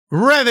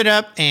Rev it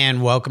up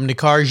and welcome to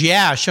Cars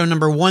Yeah, show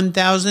number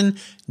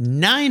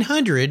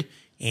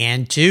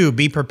 1902.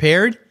 Be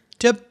prepared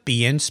to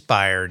be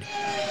inspired.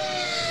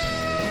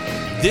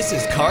 This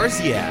is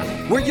Cars Yeah,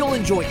 where you'll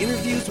enjoy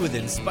interviews with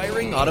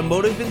inspiring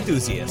automotive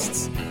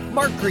enthusiasts.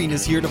 Mark Green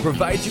is here to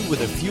provide you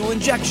with a fuel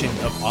injection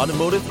of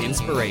automotive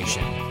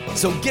inspiration.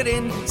 So get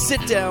in,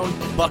 sit down,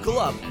 buckle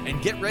up, and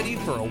get ready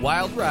for a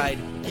wild ride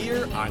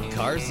here on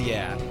Cars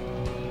Yeah.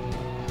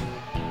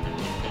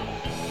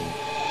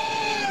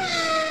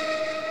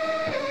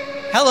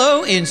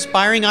 Hello,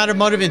 inspiring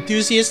automotive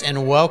enthusiasts,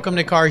 and welcome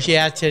to Cars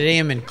Yeah. Today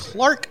I'm in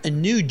Clark,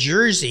 New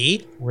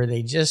Jersey, where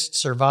they just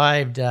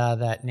survived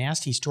that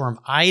nasty storm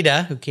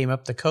Ida, who came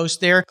up the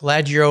coast there.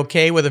 Glad you're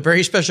okay, with a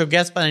very special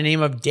guest by the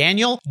name of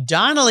Daniel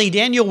Donnelly.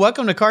 Daniel,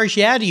 welcome to Cars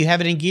Yeah. Do you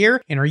have it in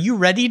gear? And are you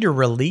ready to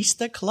release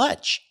the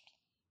clutch?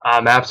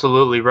 I'm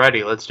absolutely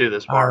ready. Let's do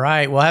this, Mark. All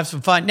right, we'll have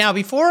some fun. Now,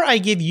 before I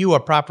give you a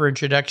proper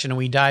introduction and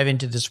we dive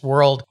into this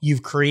world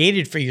you've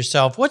created for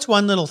yourself, what's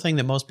one little thing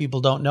that most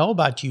people don't know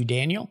about you,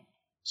 Daniel?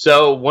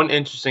 So one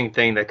interesting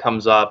thing that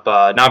comes up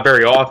not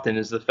very often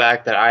is the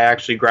fact that I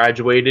actually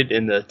graduated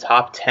in the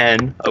top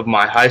 10 of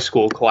my high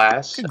school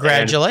class.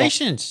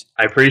 Congratulations.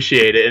 I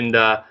appreciate it. And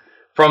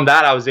from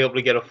that, I was able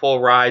to get a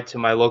full ride to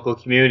my local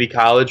community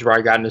college where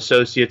I got an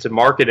associate's in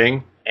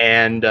marketing.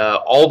 And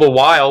all the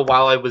while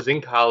I was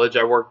in college,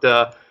 I worked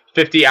a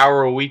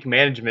 50-hour-a-week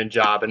management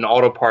job in an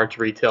auto parts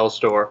retail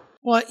store.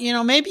 Well,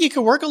 maybe you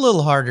could work a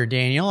little harder,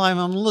 Daniel. I'm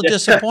a little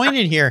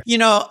disappointed here.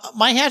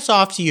 My hat's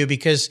off to you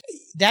because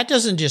that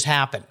doesn't just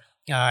happen.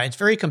 It's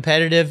very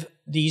competitive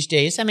these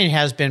days. I mean, it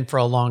has been for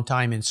a long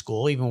time in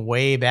school, even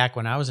way back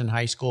when I was in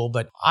high school.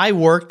 But I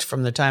worked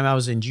from the time I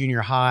was in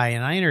junior high,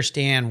 and I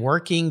understand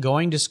working,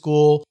 going to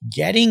school,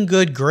 getting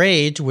good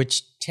grades,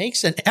 which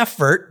takes an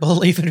effort,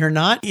 believe it or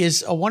not,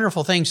 is a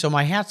wonderful thing. So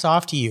my hat's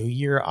off to you.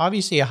 You're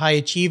obviously a high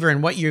achiever,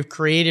 and what you've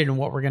created and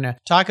what we're going to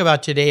talk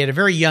about today at a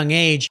very young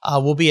age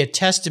will be a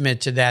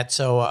testament to that.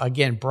 So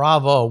again,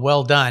 bravo,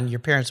 well done. Your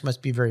parents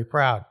must be very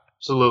proud.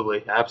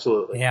 Absolutely.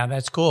 Yeah,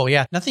 that's cool.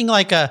 Yeah, nothing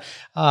like a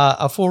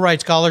full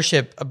ride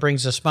scholarship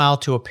brings a smile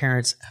to a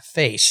parent's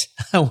face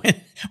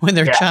when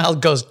their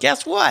child goes,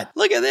 guess what?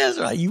 Look at this.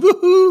 Like,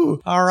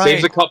 woohoo. All right.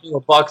 Saves a couple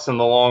of bucks in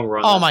the long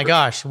run. Oh my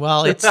gosh.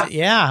 Well, it's,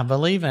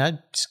 believe it.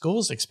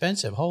 School's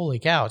expensive. Holy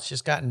cow. It's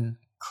just gotten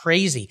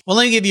crazy. Well,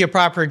 let me give you a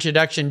proper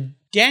introduction.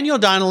 Daniel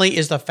Donnelly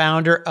is the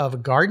founder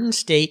of Garden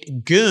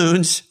State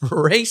Goons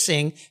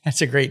Racing.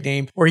 That's a great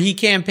name. Where he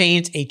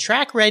campaigns a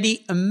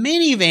track-ready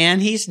minivan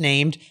he's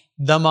named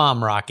the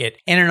Mom Rocket,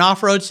 and an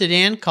off-road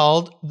sedan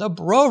called the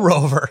Bro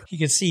Rover. You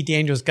can see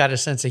Daniel's got a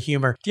sense of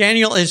humor.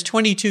 Daniel is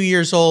 22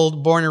 years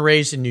old, born and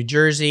raised in New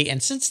Jersey,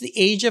 and since the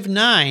age of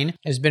 9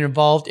 has been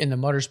involved in the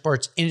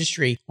motorsports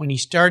industry when he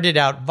started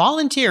out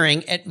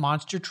volunteering at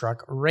monster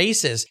truck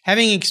races.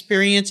 Having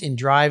experience in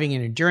driving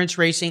and endurance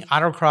racing,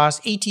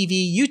 autocross,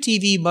 ATV,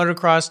 UTV,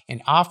 motocross,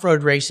 and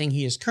off-road racing,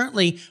 he is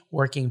currently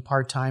working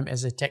part-time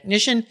as a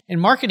technician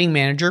and marketing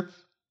manager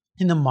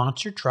in the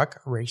monster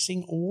truck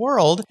racing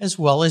world, as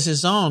well as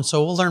his own.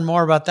 So we'll learn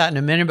more about that in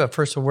a minute, but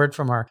first a word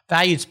from our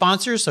valued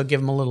sponsors, so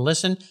give them a little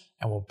listen,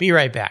 and we'll be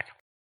right back.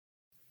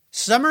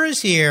 Summer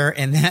is here,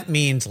 and that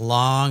means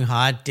long,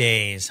 hot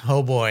days.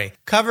 Oh boy.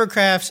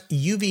 Covercraft's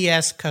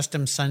UVS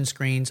custom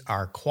sunscreens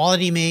are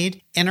quality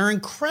made and are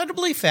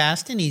incredibly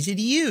fast and easy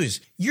to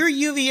use. Your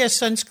UVS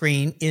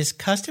sunscreen is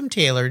custom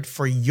tailored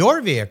for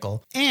your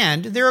vehicle,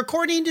 and their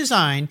accordion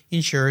design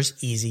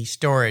ensures easy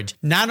storage.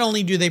 Not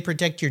only do they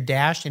protect your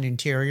dash and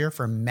interior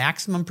for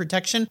maximum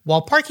protection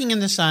while parking in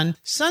the sun,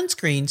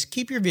 sunscreens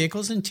keep your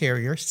vehicle's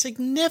interior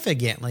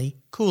significantly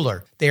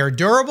cooler. They are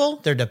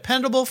durable, they're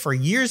dependable for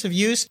years of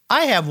use.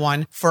 I have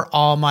one for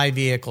all my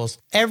vehicles.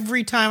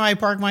 Every time I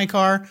park my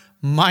car,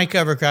 my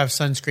Covercraft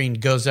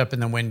sunscreen goes up in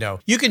the window.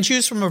 You can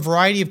choose from a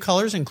variety of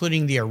colors,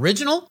 including the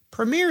original,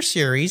 Premier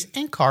Series,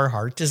 and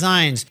Carhartt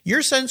designs. Your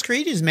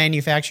sunscreen is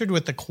manufactured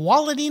with the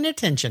quality and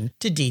attention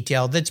to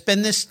detail that's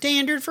been the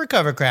standard for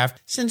Covercraft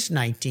since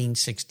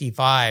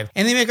 1965.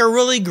 And they make a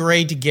really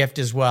great gift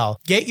as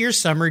well. Get your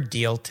summer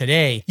deal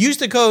today. Use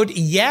the code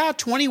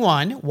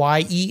YEAH21,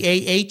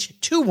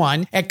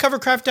 YEAH21, at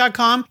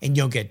covercraft.com, and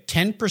you'll get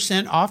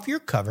 10% off your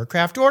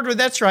Covercraft order.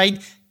 That's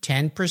right,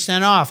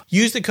 10% off.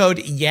 Use the code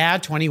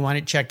YEAH21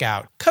 at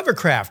checkout.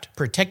 Covercraft,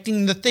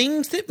 protecting the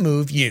things that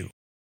move you.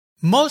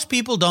 Most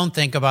people don't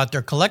think about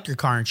their collector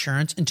car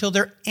insurance until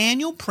their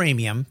annual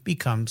premium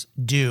becomes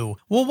due.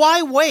 Well,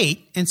 why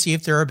wait and see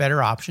if there are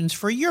better options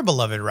for your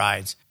beloved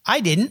rides?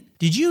 I didn't.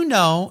 Did you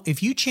know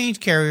if you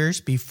change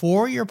carriers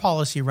before your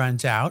policy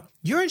runs out,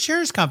 your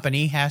insurance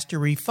company has to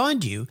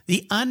refund you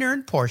the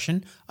unearned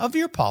portion of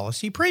your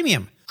policy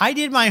premium? I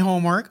did my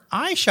homework,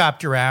 I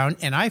shopped around,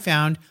 and I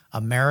found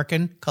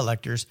American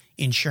Collectors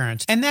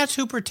Insurance. And that's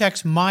who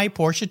protects my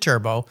Porsche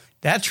Turbo.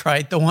 That's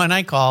right, the one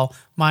I call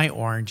my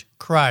Orange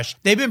Crush.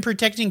 They've been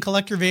protecting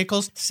collector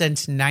vehicles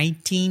since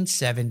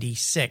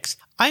 1976.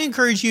 I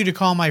encourage you to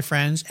call my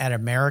friends at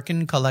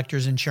American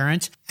Collectors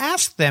Insurance.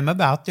 Ask them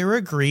about their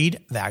agreed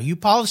value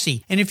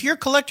policy. And if your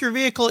collector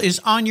vehicle is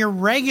on your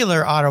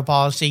regular auto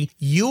policy,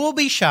 you will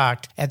be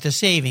shocked at the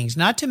savings,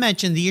 not to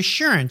mention the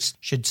assurance,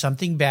 should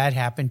something bad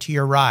happen to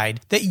your ride,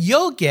 that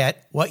you'll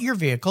get what your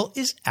vehicle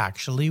is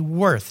actually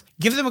worth.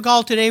 Give them a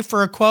call today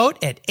for a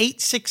quote at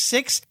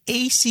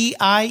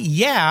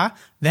 866-ACI-YEAH.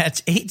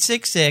 That's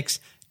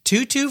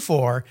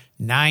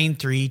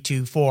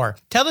 866-224-9324.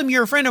 Tell them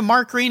you're a friend of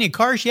Mark Green at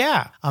Cars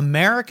Yeah!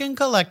 American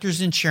Collectors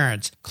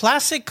Insurance.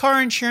 Classic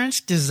car insurance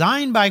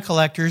designed by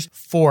collectors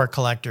for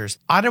collectors.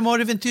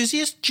 Automotive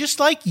enthusiasts just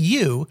like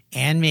you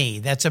and me.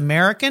 That's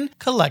American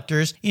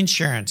Collectors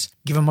Insurance.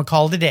 Give them a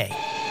call today.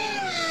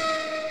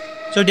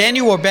 So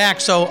Daniel, we're back.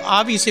 So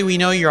obviously we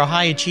know you're a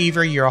high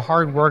achiever, you're a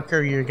hard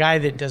worker, you're a guy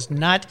that does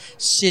not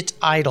sit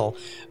idle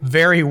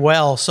very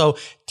well. So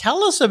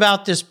tell us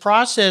about this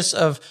process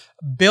of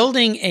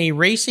building a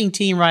racing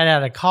team right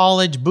out of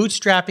college,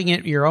 bootstrapping it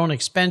at your own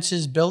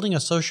expenses, building a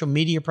social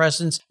media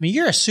presence. I mean,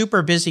 you're a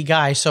super busy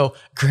guy, so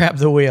grab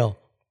the wheel.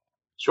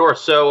 Sure.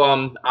 So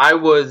I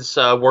was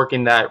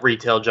working that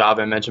retail job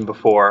I mentioned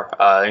before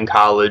in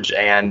college,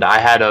 and I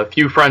had a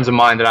few friends of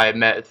mine that I had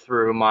met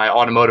through my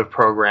automotive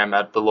program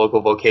at the local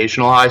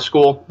vocational high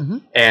school,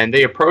 and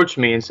they approached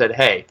me and said,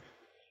 hey,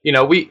 you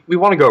know, we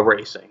want to go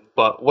racing,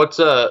 but what's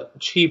a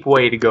cheap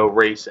way to go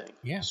racing?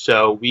 Yeah.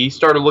 So we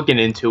started looking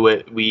into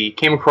it. We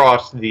came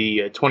across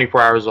the 24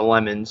 Hours of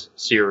Lemons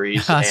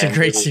series. That's a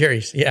great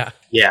series. Yeah.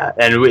 Yeah,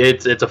 and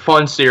it's a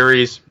fun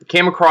series.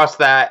 Came across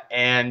that,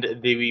 and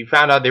we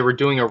found out they were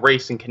doing a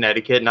race in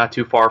Connecticut, not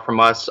too far from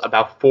us,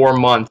 about 4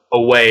 months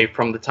away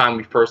from the time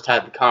we first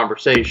had the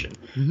conversation.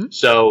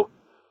 So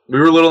we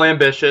were a little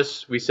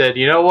ambitious. We said,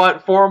 you know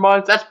what, 4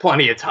 months, that's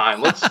plenty of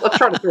time. Let's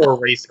try to throw a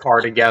race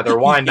car together.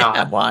 Why not?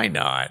 Yeah, why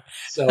not?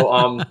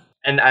 So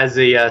and as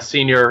a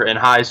senior in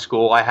high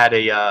school, I had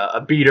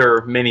a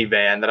beater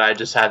minivan that I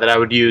just had that I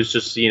would use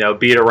just, you know,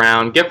 beat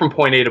around, get from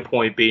point A to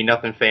point B,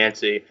 nothing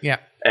fancy. Yeah.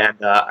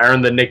 And I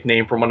earned the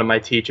nickname from one of my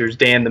teachers,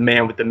 Dan the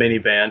Man with the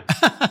Minivan.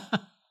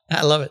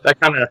 I love it. That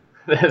kind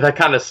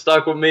of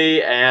stuck with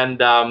me, and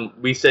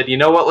we said, you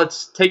know what?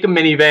 Let's take a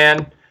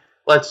minivan,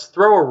 let's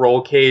throw a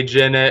roll cage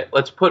in it,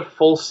 let's put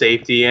full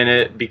safety in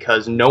it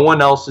because no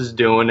one else is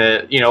doing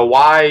it.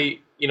 Why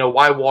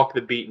walk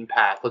the beaten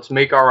path? Let's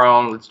make our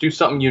own. Let's do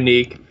something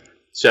unique.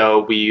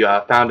 So we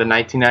found a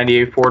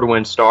 1998 Ford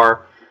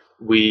Windstar.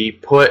 We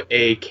put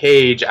a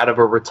cage out of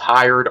a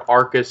retired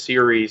ARCA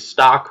series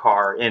stock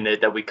car in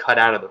it that we cut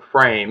out of the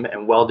frame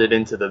and welded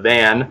into the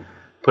van,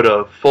 put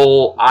a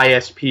full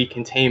ISP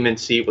containment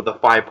seat with a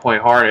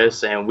 5-point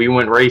harness, and we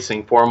went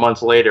racing 4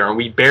 months later. And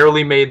we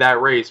barely made that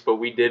race, but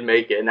we did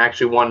make it and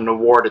actually won an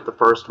award at the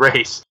first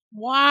race.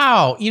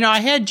 Wow.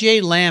 I had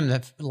Jay Lamb,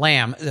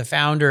 the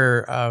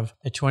founder of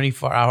the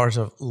 24 Hours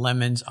of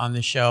Lemons on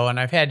the show, and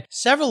I've had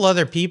several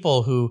other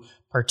people who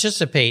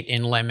participate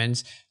in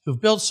Lemons who've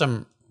built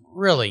some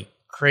really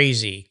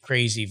crazy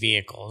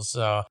vehicles.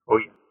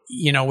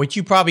 Which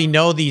you probably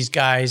know these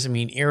guys. I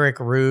mean, Eric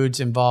Rude's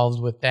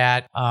involved with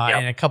that,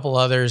 and a couple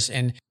others.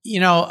 And,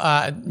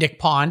 Nick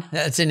Pond,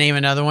 that's to name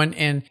another one.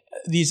 And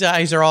these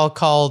guys are all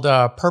called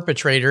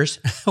perpetrators,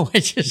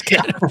 which is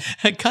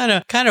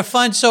kind of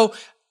fun. So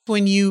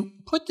when you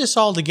put this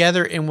all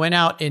together and went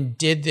out and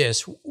did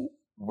this,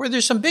 were there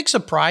some big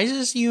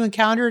surprises you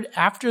encountered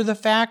after the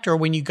fact, or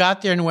when you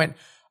got there and went,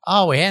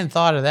 oh, we hadn't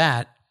thought of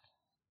that?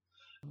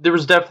 There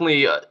was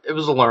definitely it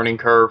was a learning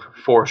curve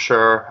for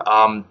sure.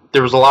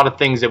 There was a lot of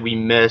things that we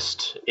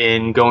missed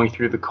in going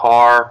through the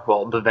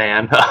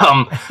van.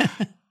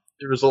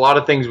 There was a lot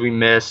of things we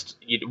missed.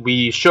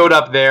 We showed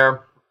up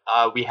there.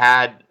 We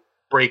had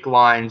brake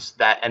lines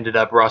that ended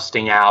up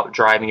rusting out,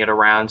 driving it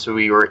around. So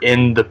we were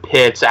in the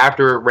pits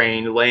after it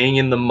rained, laying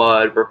in the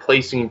mud,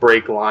 replacing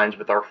brake lines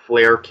with our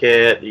flare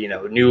kit,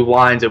 new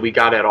lines that we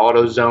got at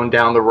AutoZone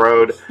down the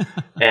road,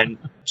 and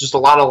just a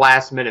lot of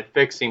last minute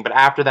fixing. But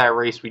after that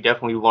race, we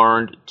definitely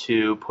learned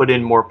to put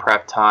in more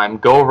prep time,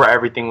 go over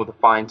everything with a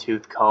fine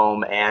tooth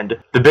comb.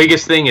 And the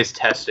biggest thing is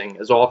testing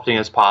as often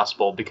as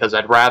possible, because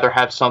I'd rather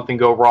have something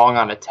go wrong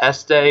on a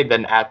test day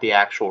than at the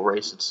actual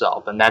race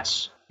itself. And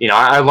that's,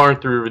 I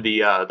learned through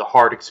the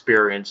hard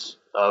experience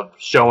of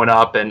showing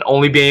up and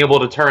only being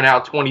able to turn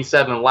out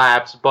 27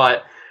 laps,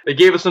 but they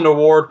gave us an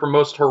award for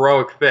most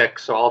heroic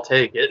fix, so I'll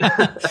take it.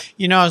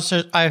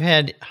 So I've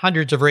had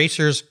hundreds of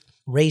racers,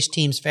 race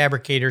teams,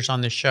 fabricators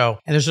on the show.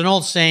 And there's an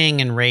old saying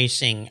in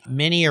racing,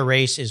 many a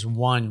race is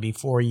won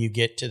before you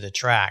get to the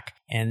track.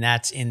 And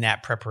that's in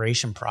that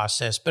preparation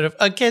process. But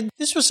again,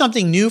 this was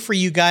something new for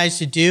you guys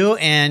to do,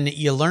 and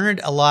you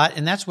learned a lot.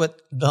 And that's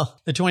what the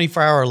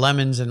 24-hour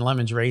Lemons and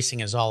Lemons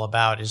Racing is all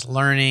about, is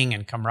learning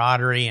and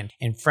camaraderie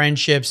and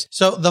friendships.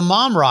 So the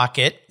Mom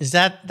Rocket,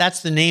 that's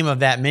the name of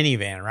that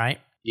minivan, right?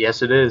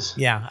 Yes, it is.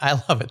 Yeah,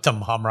 I love it, the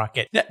Mom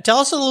Rocket. Now, tell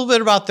us a little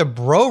bit about the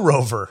Bro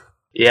Rover.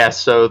 Yeah,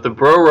 so the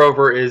Bro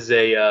Rover is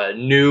a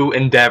new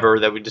endeavor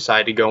that we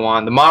decided to go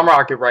on. The Mom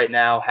Rocket right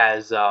now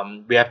has,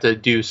 we have to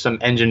do some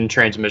engine and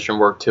transmission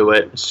work to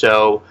it.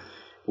 So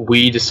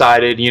we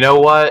decided, you know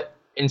what?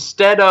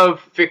 Instead of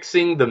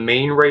fixing the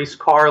main race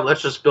car,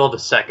 let's just build a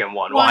second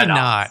one. Why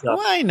not? So,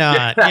 Why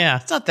not?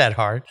 Yeah, it's not that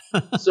hard.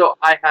 so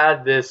I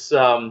had this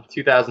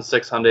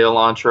 2006 Hyundai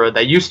Elantra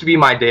that used to be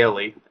my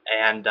daily,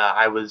 and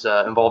I was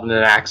involved in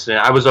an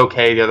accident. I was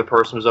okay. The other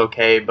person was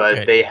okay, but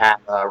Good. they had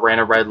ran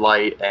a red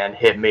light and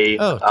hit me.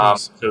 Oh,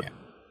 so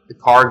the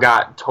car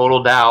got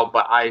totaled out,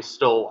 but I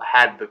still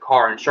had the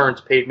car. Insurance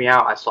paid me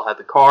out. I still had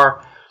the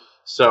car.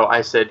 So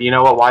I said, you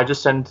know what? Why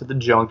just send it to the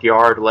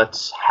junkyard?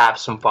 Let's have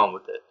some fun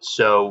with it.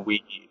 So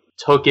we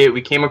took it.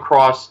 We came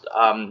across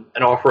an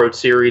off-road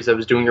series that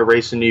was doing a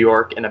race in New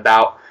York, and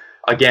about,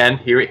 again,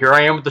 here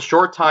I am with the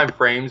short time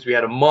frames. We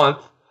had a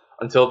month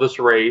until this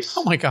race.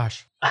 Oh my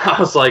gosh. I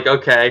was like,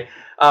 okay,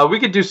 we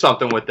could do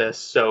something with this.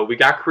 So we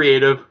got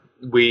creative.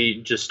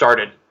 We just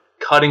started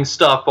cutting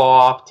stuff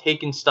off,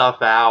 taking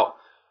stuff out.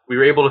 We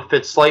were able to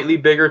fit slightly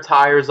bigger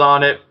tires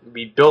on it.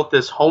 We built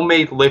this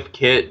homemade lift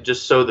kit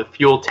just so the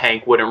fuel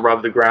tank wouldn't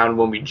rub the ground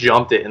when we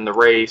jumped it in the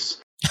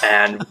race.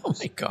 And Oh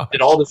my gosh.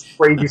 did all this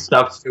crazy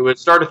stuff to it,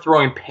 started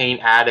throwing paint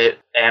at it,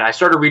 and I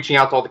started reaching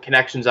out to all the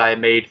connections I had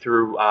made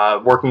through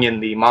working in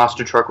the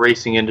monster truck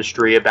racing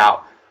industry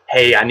about,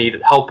 hey, I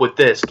need help with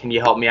this. Can you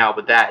help me out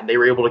with that? And they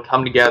were able to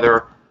come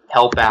together,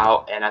 help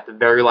out, and at the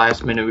very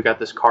last minute, we got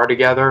this car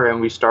together,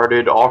 and we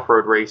started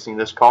off-road racing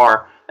this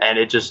car, and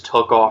it just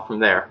took off from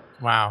there.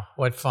 Wow,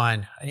 what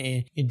fun.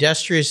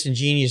 Industrious,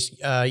 ingenious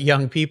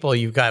young people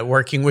you've got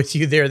working with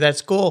you there.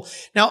 That's cool.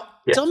 Now,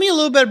 tell me a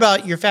little bit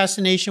about your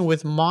fascination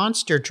with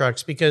monster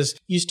trucks, because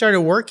you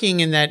started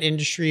working in that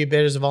industry a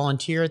bit as a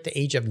volunteer at the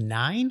age of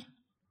 9?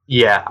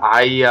 Yeah,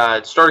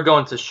 I started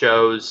going to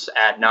shows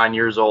at 9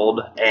 years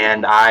old,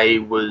 and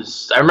I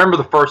remember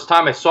the first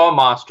time I saw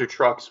monster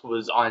trucks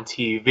was on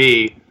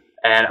TV,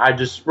 and I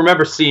just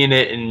remember seeing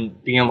it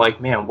and being like,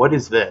 man, what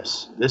is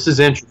this? This is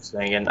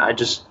interesting. And I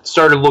just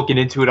started looking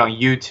into it on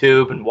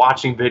YouTube and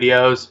watching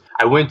videos.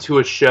 I went to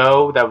a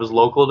show that was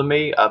local to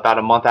me about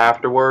a month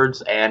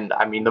afterwards, and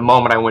I mean, the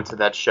moment I went to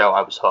that show,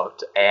 I was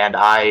hooked. And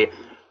I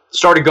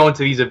started going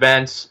to these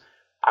events.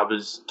 I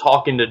was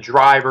talking to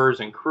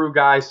drivers and crew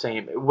guys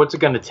saying, what's it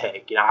going to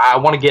take? You know, I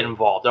want to get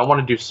involved. I want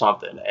to do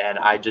something. And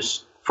I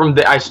just,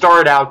 I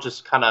started out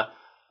just kind of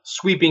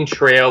sweeping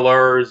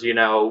trailers, you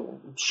know,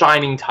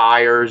 shining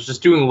tires,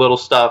 just doing little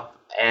stuff.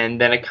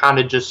 And then it kind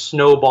of just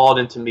snowballed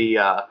into me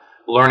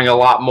learning a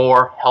lot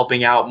more,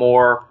 helping out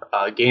more,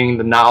 gaining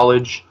the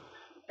knowledge.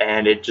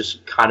 And it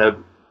just kind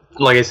of,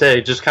 like I said,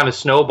 it just kind of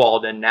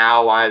snowballed. And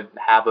now I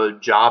have a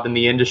job in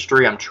the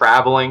industry. I'm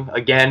traveling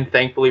again.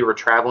 Thankfully, we're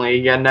traveling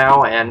again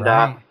now. And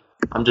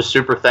I'm just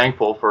super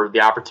thankful for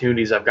the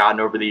opportunities I've gotten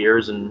over the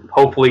years, and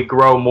hopefully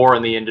grow more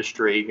in the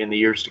industry in the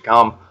years to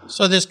come.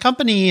 So this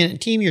company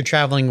and team you're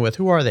traveling with,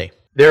 who are they?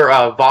 They're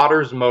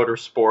Vodders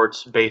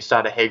Motorsports, based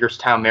out of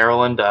Hagerstown,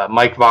 Maryland.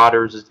 Mike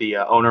Vodders is the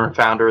owner and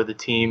founder of the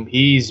team.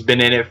 He's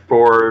been in it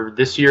for,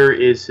 this year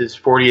is his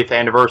 40th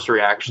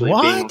anniversary, actually,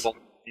 being involved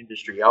in the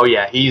industry. Oh,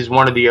 yeah, he's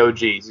one of the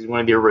OGs. He's one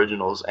of the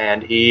originals.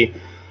 And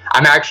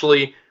I'm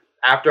actually,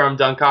 after I'm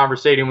done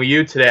conversating with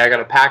you today, I got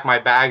to pack my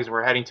bags, and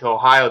we're heading to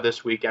Ohio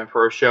this weekend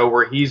for a show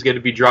where he's going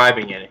to be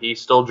driving in it. He's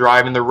still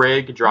driving the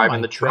rig,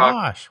 driving the truck.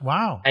 Gosh,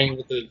 wow.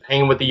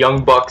 Hanging with the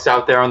young bucks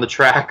out there on the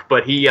track.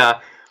 But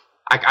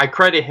I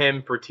credit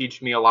him for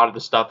teaching me a lot of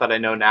the stuff that I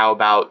know now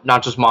about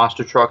not just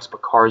monster trucks,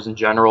 but cars in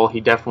general. He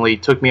definitely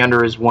took me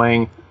under his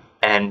wing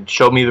and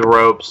showed me the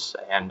ropes,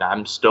 and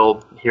I'm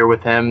still here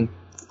with him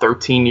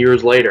 13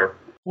 years later.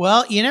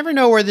 Well, you never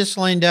know where this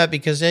will end up,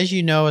 because as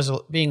you know,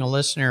 being a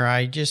listener,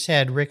 I just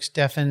had Rick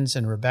Steffens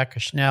and Rebecca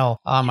Schnell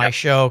on my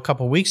show a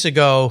couple weeks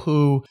ago,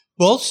 who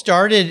both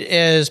started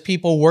as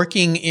people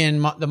working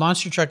in the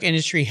monster truck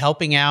industry,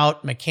 helping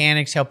out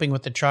mechanics, helping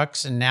with the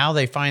trucks, and now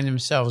they find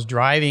themselves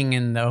driving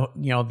in the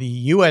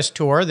U.S.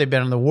 tour. They've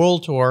been on the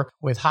world tour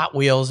with Hot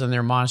Wheels and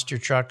their monster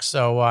trucks.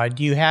 So,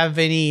 do you have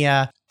any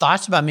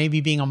thoughts about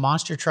maybe being a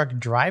monster truck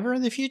driver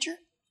in the future?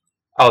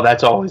 Oh,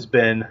 that's always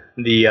been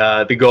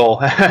the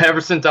goal. Ever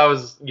since I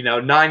was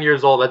 9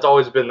 years old, that's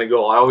always been the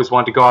goal. I always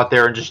wanted to go out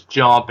there and just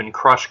jump and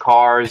crush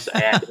cars,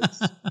 and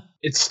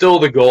it's still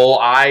the goal.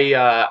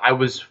 I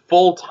was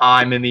full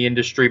time in the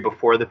industry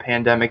before the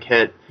pandemic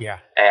hit. Yeah,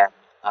 and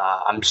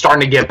I'm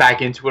starting to get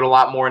back into it a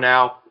lot more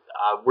now.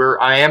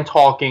 I am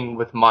talking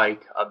with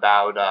Mike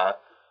about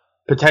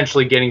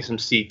potentially getting some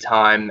seat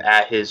time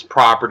at his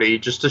property,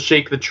 just to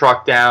shake the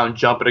truck down,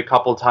 jump it a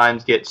couple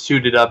times, get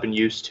suited up and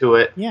used to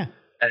it. Yeah.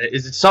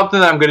 Is it something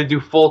that I'm going to do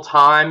full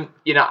time?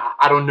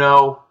 I don't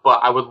know,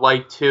 but I would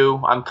like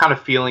to. I'm kind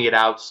of feeling it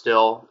out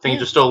still.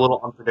 Things are still a little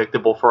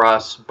unpredictable for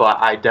us, but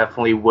I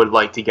definitely would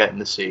like to get in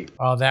the seat.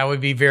 Oh, that would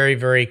be very,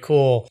 very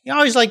cool. I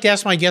always like to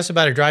ask my guests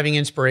about a driving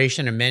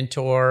inspiration, a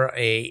mentor,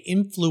 a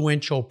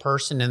influential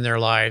person in their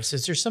lives.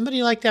 Is there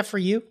somebody like that for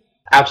you?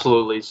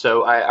 Absolutely.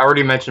 So I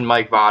already mentioned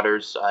Mike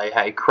Vodders.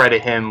 I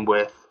credit him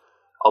with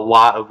a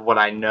lot of what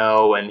I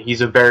know, and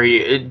he's a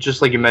very,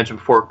 just like you mentioned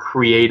before,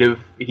 creative.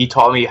 He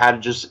taught me how to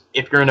just,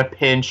 if you're in a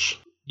pinch,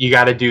 you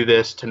got to do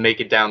this to make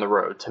it down the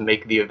road, to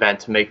make the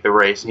event, to make the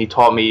race. And he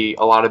taught me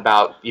a lot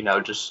about,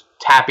 just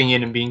tapping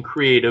in and being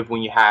creative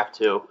when you have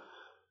to.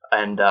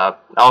 And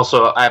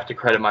also, I have to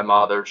credit my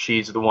mother.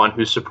 She's the one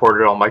who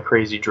supported all my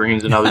crazy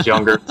dreams when I was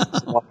younger.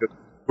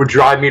 Would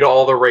drive me to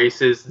all the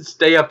races and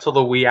stay up till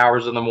the wee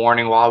hours in the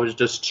morning while I was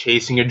just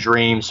chasing a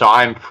dream. So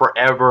I'm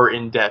forever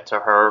in debt to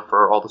her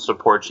for all the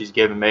support she's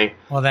given me.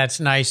 Well, that's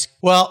nice.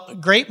 Well,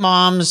 great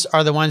moms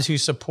are the ones who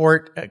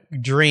support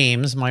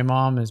dreams. My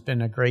mom has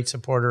been a great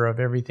supporter of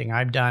everything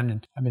I've done.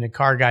 And I've been a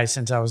car guy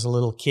since I was a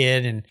little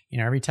kid. And,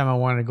 every time I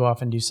wanted to go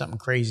off and do something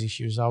crazy,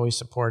 she was always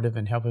supportive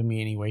and helping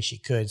me any way she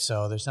could.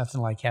 So there's nothing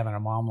like having a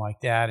mom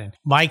like that. And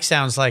Mike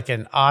sounds like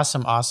an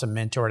awesome, awesome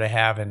mentor to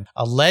have and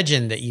a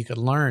legend that you could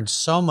learn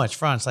so much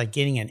from. It's like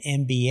getting an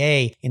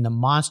MBA in the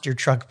monster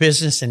truck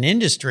business and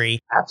industry.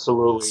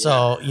 Absolutely.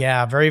 So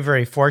yeah, very,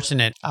 very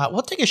fortunate.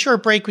 We'll take a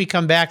short break. We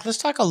come back. Let's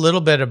talk a little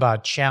bit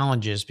about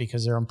challenges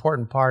because they're an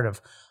important part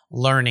of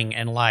learning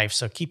and life.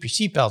 So keep your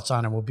seatbelts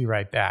on and we'll be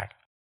right back.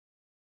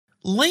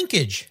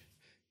 Linkage.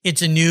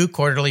 It's a new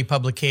quarterly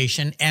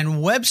publication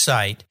and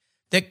website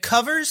that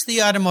covers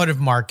the automotive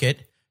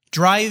market,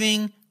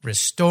 driving,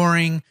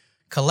 restoring,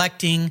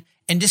 collecting,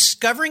 and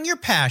discovering your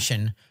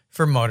passion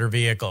for motor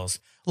vehicles.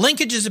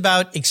 Linkage is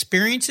about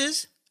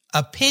experiences,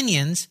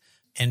 opinions,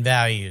 and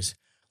values.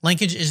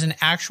 Linkage is an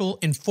actual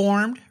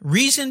informed,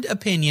 reasoned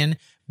opinion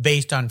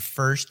based on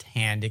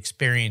first-hand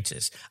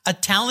experiences. A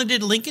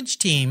talented Linkage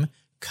team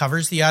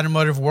covers the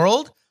automotive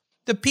world,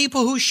 the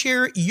people who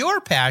share your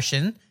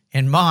passion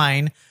and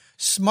mine,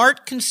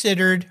 smart,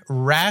 considered,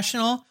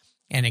 rational,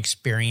 and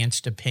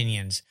experienced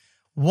opinions,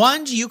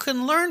 ones you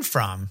can learn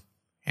from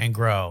and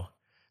grow.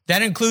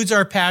 That includes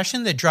our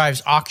passion that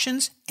drives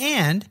auctions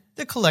and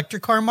the collector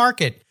car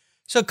market.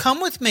 So come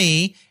with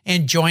me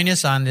and join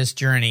us on this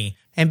journey.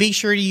 And be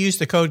sure to use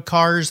the code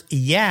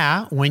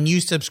CARSYEAH when you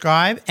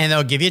subscribe, and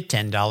they'll give you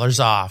 $10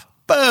 off.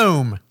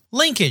 Boom!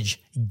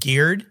 Linkage,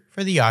 geared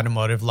for the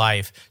automotive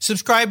life.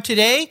 Subscribe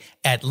today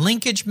at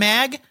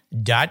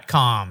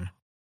linkagemag.com.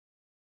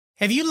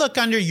 Have you looked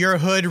under your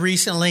hood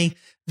recently?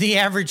 The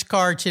average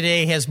car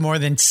today has more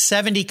than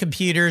 70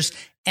 computers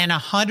and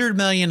 100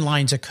 million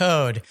lines of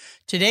code.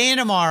 Today and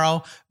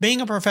tomorrow,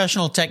 being a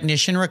professional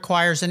technician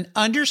requires an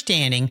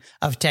understanding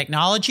of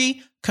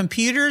technology,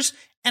 computers,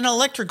 and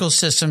electrical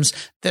systems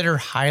that are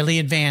highly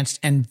advanced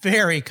and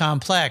very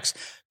complex.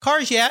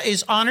 Cars Yeah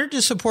is honored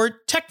to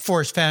support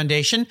TechForce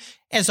Foundation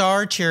as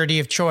our charity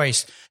of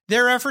choice.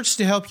 Their efforts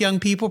to help young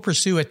people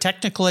pursue a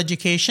technical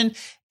education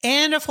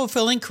and a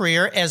fulfilling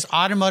career as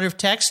automotive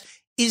techs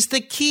is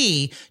the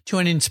key to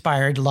an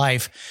inspired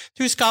life.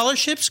 Through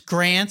scholarships,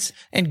 grants,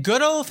 and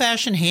good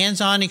old-fashioned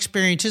hands-on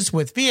experiences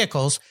with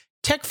vehicles,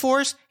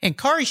 TechForce and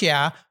Cars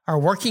Yeah are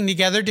working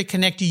together to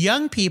connect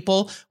young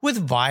people with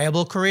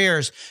viable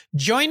careers.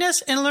 Join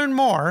us and learn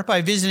more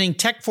by visiting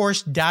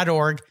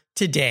techforce.org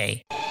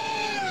today.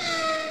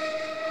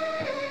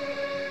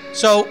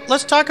 So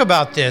let's talk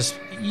about this.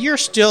 You're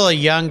still a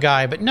young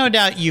guy, but no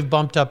doubt you've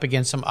bumped up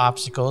against some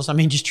obstacles. I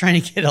mean, just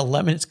trying to get a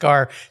Lemons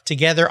car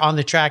together on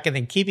the track and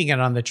then keeping it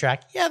on the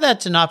track. Yeah,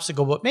 that's an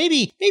obstacle, but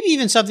maybe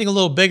even something a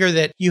little bigger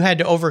that you had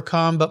to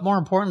overcome. But more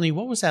importantly,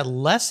 what was that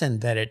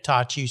lesson that it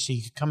taught you so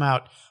you could come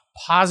out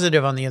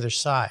positive on the other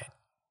side?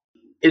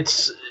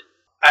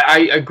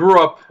 I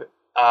grew up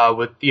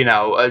with,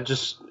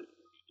 just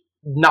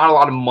not a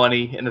lot of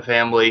money in the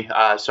family.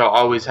 So I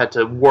always had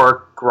to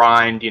work,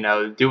 grind,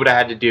 do what I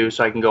had to do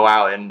so I can go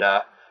out and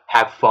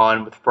have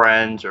fun with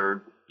friends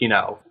or,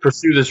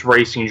 pursue this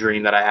racing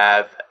dream that I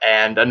have.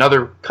 And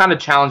another kind of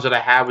challenge that I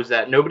had was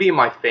that nobody in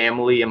my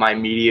family, in my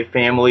immediate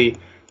family,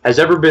 has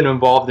ever been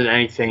involved in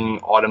anything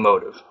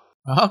automotive.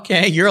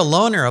 Okay, you're a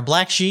loner, a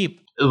black sheep.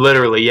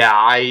 Literally, yeah.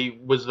 I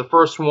was the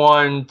first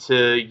one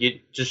to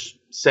just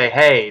say,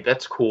 hey,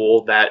 that's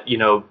cool, that,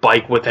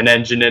 bike with an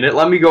engine in it.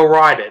 Let me go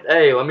ride it.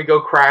 Hey, let me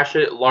go crash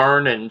it,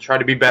 learn, and try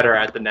to be better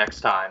at the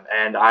next time.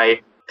 And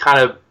I kind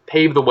of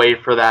paved the way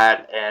for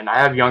that, and I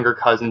have younger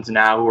cousins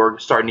now who are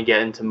starting to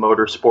get into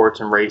motorsports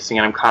and racing,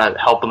 and I'm kind of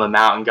helping them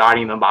out and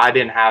guiding them, but I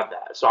didn't have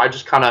that. So I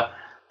just kind of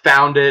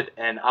found it,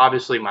 and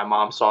obviously my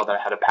mom saw that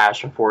I had a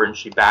passion for it, and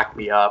she backed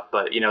me up,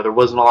 but, there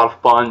wasn't a lot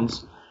of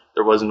funds,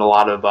 there wasn't a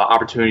lot of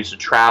opportunities to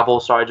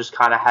travel, so I just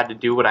kind of had to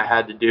do what I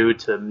had to do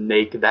to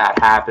make that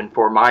happen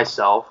for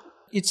myself.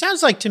 It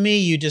sounds like to me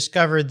you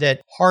discovered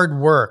that hard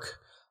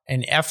work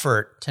and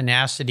effort,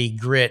 tenacity,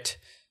 grit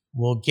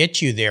will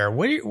get you there.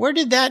 Where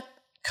did that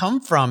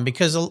come from?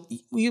 Because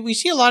we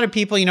see a lot of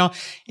people,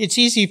 it's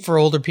easy for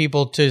older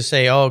people to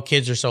say, oh,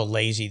 kids are so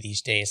lazy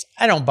these days.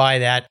 I don't buy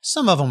that.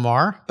 Some of them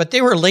are, but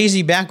they were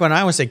lazy back when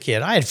I was a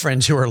kid. I had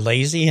friends who were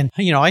lazy and,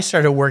 I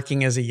started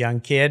working as a young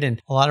kid and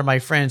a lot of my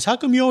friends, how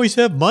come you always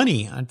have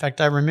money? In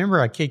fact, I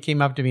remember a kid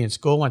came up to me in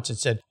school once and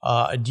said,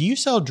 do you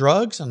sell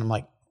drugs? And I'm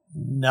like,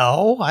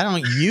 no, I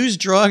don't use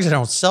drugs. I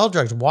don't sell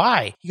drugs.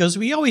 Why? He goes,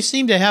 we always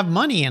seem to have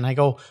money. And I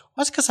go, well,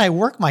 Well, it's because I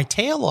work my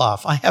tail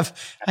off. I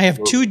have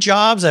 2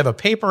 jobs. I have a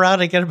paper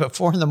route. I get up at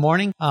 4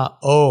 a.m.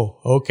 Oh,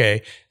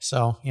 okay.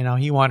 So,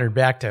 he wandered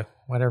back to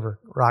whatever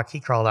rock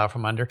he crawled out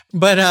from under.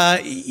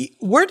 But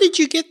where did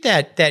you get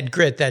that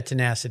grit, that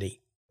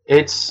tenacity?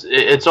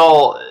 It's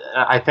all,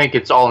 I think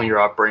it's all in your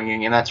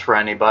upbringing, and that's for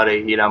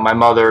anybody. My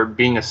mother,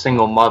 being a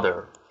single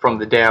mother from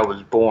the day I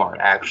was born,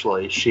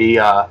 actually, she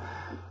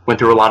went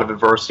through a lot of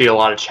adversity, a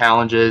lot of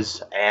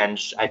challenges, and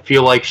I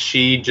feel like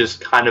she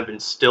just kind of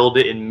instilled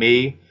it in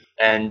me,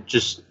 and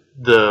just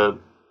the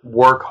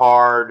work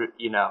hard,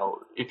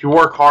 if you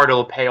work hard,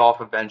 it'll pay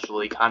off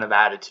eventually kind of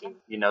attitude.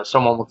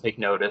 Someone will take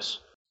notice.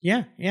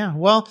 Yeah.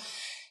 Well,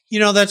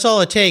 that's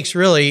all it takes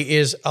really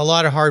is a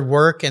lot of hard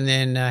work and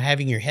then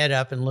having your head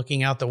up and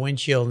looking out the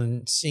windshield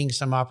and seeing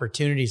some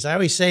opportunities. I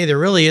always say there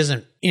really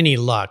isn't any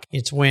luck.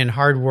 It's when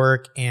hard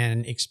work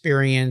and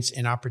experience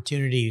and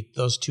opportunity,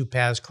 those 2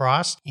 paths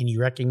cross and you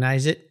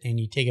recognize it and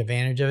you take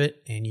advantage of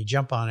it and you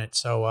jump on it.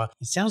 So it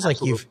sounds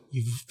Absolutely. like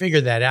you've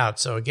figured that out.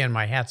 So again,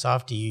 my hat's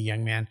off to you,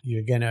 young man.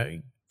 You're going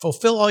to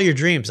fulfill all your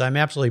dreams. I'm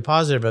absolutely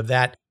positive of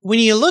that. When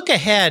you look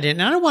ahead,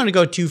 and I don't want to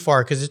go too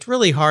far because it's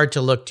really hard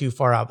to look too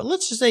far out, but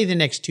let's just say the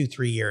next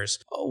 2-3 years,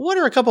 what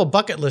are a couple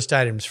bucket list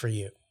items for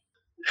you?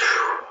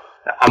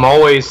 I'm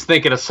always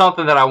thinking of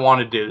something that I want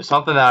to do,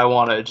 something that I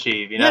want to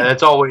achieve.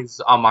 That's always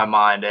on my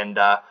mind. And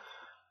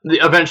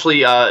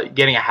eventually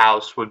getting a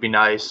house would be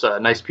nice, a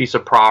nice piece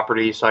of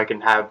property so I can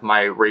have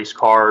my race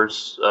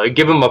cars,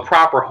 give them a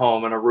proper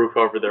home and a roof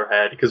over their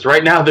head. Because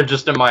right now they're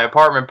just in my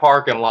apartment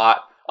parking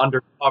lot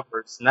under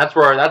covers, and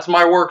that's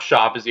my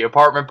workshop, is the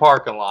apartment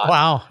parking lot.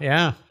 Wow,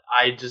 yeah.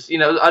 I just,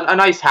 a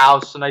nice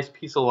house, a nice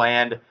piece of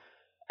land,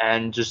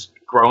 and just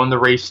growing the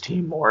race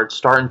team more. It's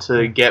starting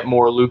to get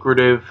more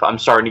lucrative. I'm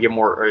starting to get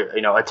more,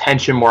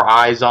 attention, more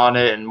eyes on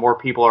it, and more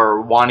people are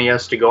wanting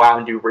us to go out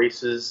and do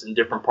races in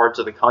different parts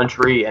of the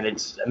country, and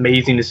it's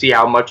amazing to see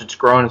how much it's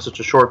grown in such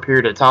a short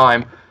period of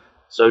time.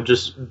 So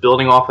just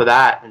building off of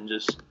that and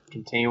just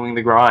continuing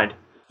the grind.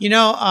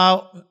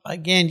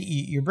 Again,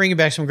 you're bringing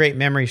back some great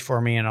memories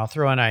for me, and I'll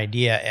throw an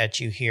idea at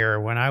you here.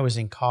 When I was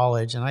in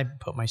college, and I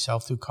put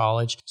myself through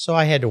college, so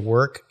I had to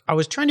work. I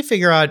was trying to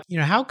figure out,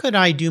 how could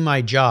I do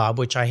my job,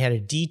 which I had a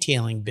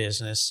detailing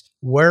business,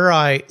 where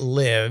I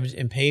lived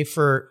and pay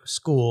for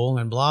school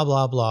and blah,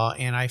 blah, blah.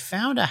 And I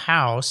found a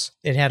house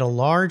that had a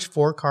large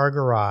 4-car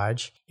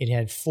garage. It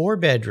had 4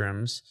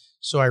 bedrooms.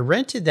 So I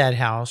rented that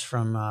house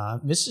from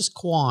Mrs.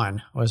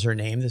 Kwan was her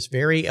name, this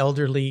very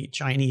elderly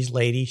Chinese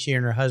lady. She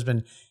and her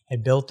husband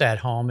had built that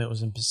home. It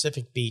was in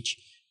Pacific Beach,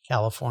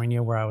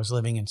 California, where I was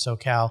living in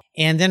SoCal.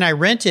 And then I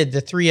rented the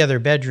 3 other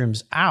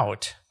bedrooms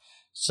out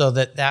so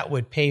that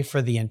would pay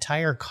for the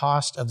entire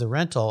cost of the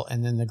rental.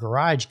 And then the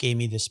garage gave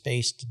me the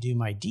space to do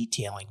my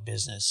detailing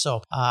business.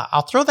 So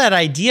I'll throw that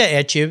idea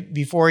at you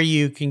before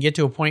you can get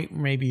to a point,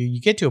 maybe you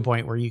get to a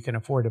point where you can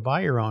afford to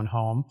buy your own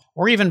home,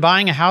 or even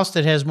buying a house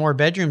that has more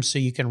bedrooms so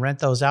you can rent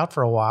those out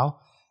for a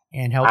while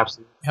and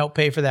help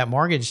pay for that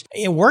mortgage.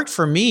 It worked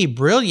for me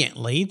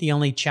brilliantly. The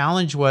only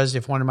challenge was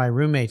if one of my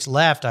roommates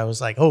left, I was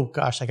like, oh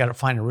gosh, I got to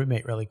find a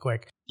roommate really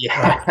quick.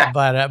 Yeah.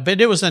 But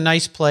it was a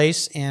nice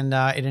place, and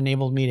it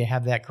enabled me to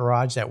have that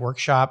garage, that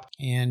workshop.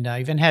 And I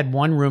even had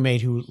one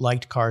roommate who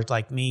liked cars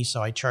like me,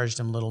 so I charged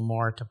him a little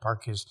more to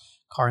park his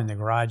car in the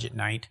garage at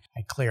night.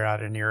 I clear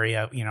out an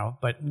area,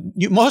 but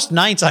most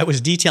nights I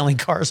was detailing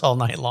cars all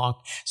night long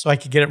so I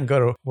could get up and go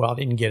to, I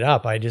didn't get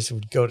up. I just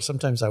would go to,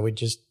 sometimes I would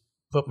just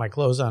put my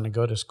clothes on and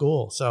go to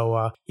school.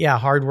 So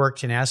hard work,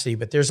 tenacity,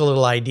 but there's a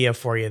little idea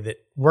for you that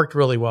worked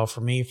really well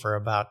for me for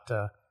about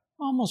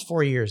almost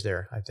 4 years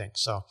there, I think.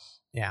 So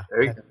yeah,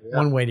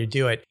 one way to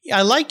do it.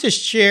 I like to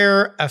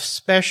share a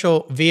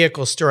special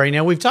vehicle story.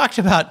 Now, we've talked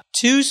about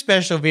 2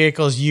 special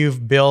vehicles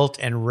you've built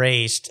and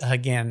raced.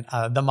 Again,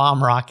 the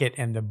Mom Rocket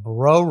and the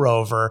Bro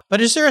Rover.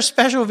 But is there a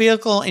special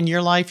vehicle in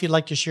your life you'd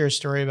like to share a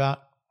story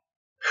about?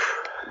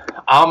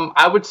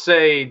 I would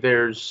say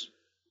there's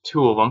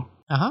 2 of them.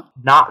 Uh-huh.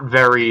 Not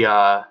very,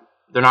 they're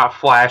not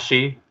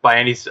flashy by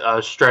any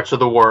stretch of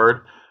the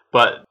word,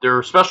 but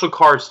they're special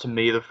cars to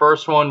me. The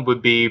first one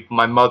would be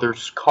my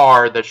mother's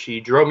car that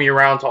she drove me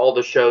around to all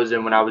the shows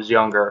in when I was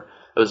younger.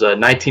 It was a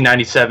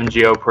 1997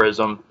 Geo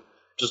Prism,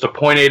 just a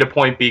point A to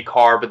point B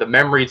car, but the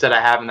memories that I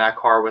have in that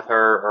car with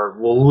her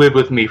will live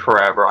with me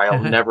forever.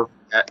 I'll never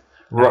forget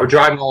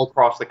driving all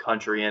across the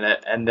country in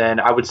it. And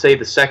then I would say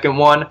the second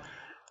one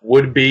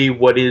would be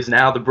what is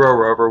now the Bro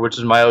Rover, which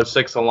is my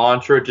 06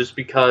 Elantra, just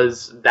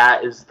because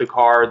that is the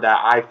car that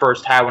I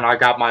first had when I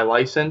got my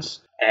license.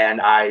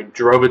 And I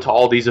drove it to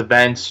all these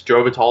events,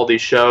 drove it to all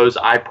these shows.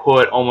 I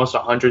put almost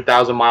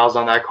 100,000 miles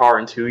on that car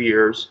in 2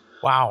 years.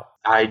 Wow.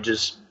 I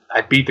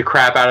beat the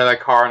crap out of that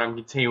car, and I'm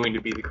continuing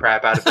to beat the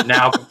crap out of it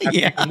now.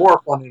 Yeah.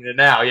 More fun in it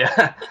now,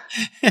 yeah.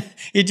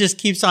 It just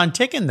keeps on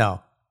ticking,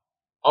 though.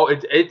 Oh,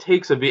 it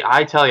takes a beat.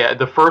 I tell you,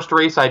 the first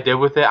race I did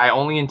with it, I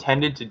only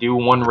intended to do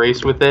one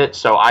race with it,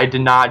 so I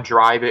did not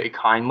drive it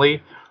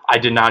kindly. I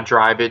did not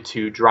drive it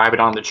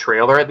on the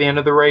trailer at the end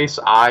of the race.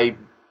 I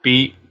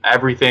beat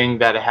everything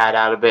that it had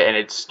out of it, and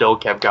it still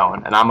kept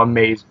going, and I'm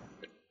amazed.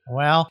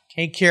 Well,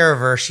 take care of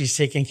her. She's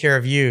taking care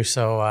of you.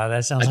 So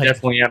that sounds like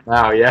definitely am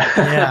now. Yeah.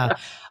 Yeah.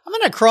 I'm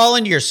going to crawl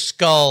into your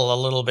skull a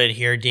little bit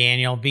here,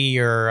 Daniel, be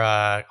your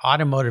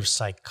automotive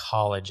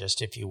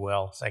psychologist, if you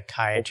will,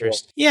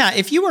 psychiatrist. Okay. Yeah,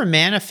 if you were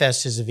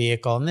manifest as a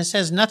vehicle, and this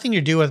has nothing to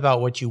do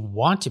about what you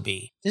want to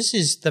be, this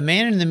is the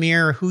man in the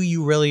mirror, who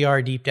you really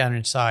are deep down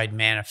inside,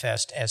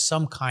 manifest as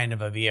some kind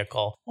of a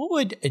vehicle. What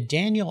would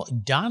Daniel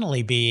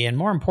Donnelly be, and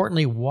more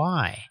importantly,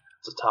 why?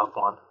 It's a tough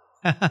one.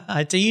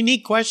 It's a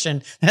unique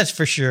question, that's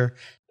for sure.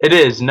 It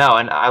is, no,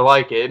 and I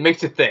like it. It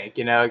makes you think,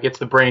 it gets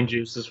the brain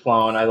juices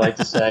flowing, I like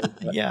to say.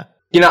 But, yeah.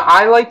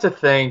 I like to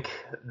think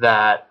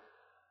that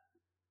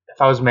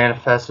if I was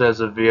manifested as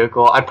a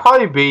vehicle, I'd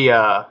probably be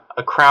a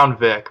Crown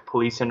Vic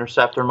police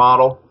interceptor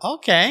model.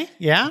 Okay,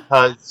 yeah.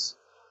 Because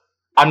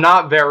I'm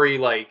not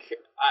very,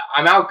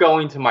 I'm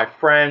outgoing to my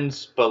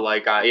friends, but,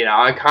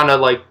 I kind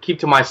of, keep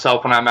to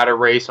myself when I'm at a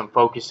race. I'm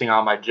focusing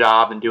on my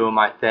job and doing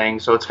my thing.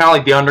 So it's kind of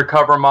like the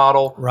undercover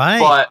model. Right.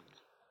 But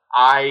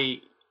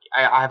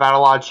I've had a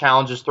lot of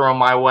challenges thrown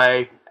my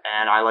way,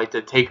 and I like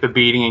to take the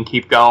beating and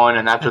keep going,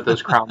 and that's what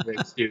those Crown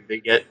Vics do. They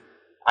get,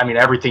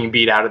 everything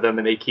beat out of them,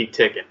 and they keep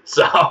ticking.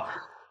 So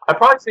I'd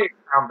probably say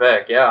Crown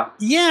Vic, yeah.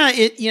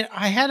 Yeah,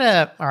 I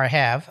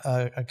have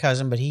a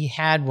cousin, but he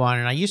had one,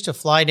 and I used to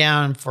fly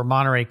down for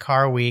Monterey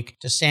Car Week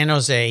to San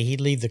Jose.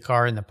 He'd leave the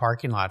car in the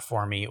parking lot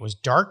for me. It was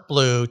dark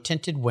blue,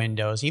 tinted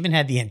windows, even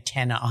had the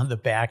antenna on the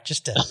back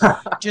just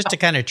to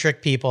kind of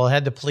trick people. It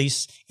had the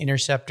police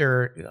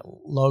interceptor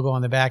logo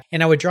on the back.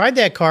 And I would drive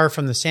that car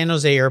from the San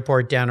Jose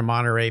airport down to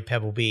Monterey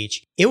Pebble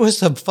Beach. It was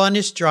the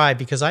funnest drive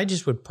because I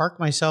just would park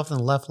myself in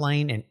the left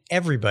lane and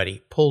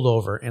everybody pulled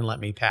over and let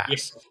me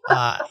pass.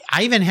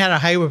 I even had a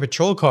highway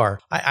patrol car.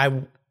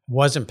 I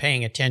wasn't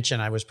paying attention.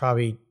 I was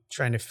probably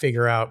trying to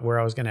figure out where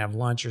I was going to have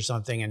lunch or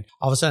something. And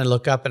all of a sudden I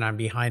look up and I'm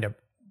behind a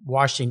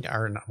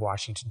not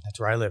Washington, that's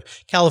where I live,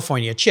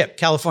 California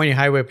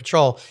Highway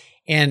Patrol.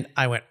 And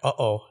I went,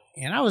 uh-oh.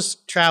 And I was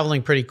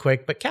traveling pretty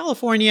quick, but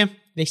California,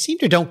 they seem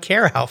to don't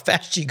care how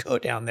fast you go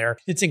down there.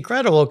 It's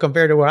incredible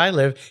compared to where I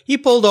live. He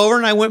pulled over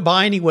and I went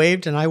by and he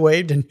waved and I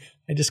waved and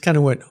I just kind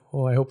of went,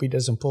 oh, I hope he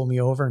doesn't pull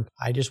me over. And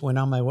I just went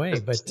on my way.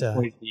 But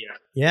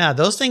yeah,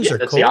 those things are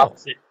cool. The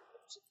opposite.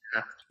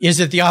 Yeah. Is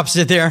it the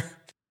opposite there?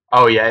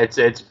 Oh yeah,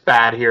 it's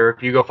bad here.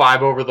 If you go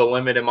 5 over the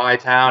limit in my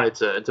town,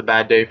 it's a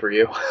bad day for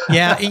you.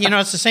 Yeah,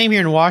 it's the same here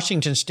in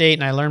Washington State,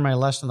 and I learned my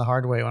lesson the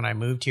hard way when I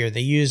moved here.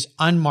 They use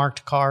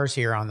unmarked cars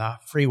here on the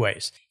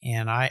freeways,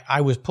 and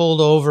I was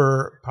pulled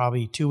over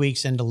probably 2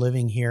 weeks into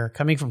living here,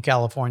 coming from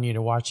California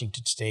to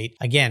Washington State.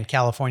 Again,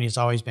 California's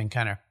always been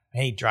kind of,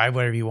 hey, drive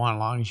whatever you want as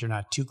long as you're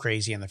not too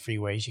crazy on the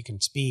freeways. You can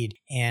speed.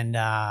 And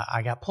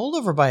I got pulled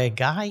over by a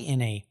guy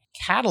in a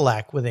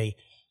Cadillac with a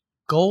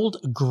gold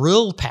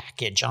grill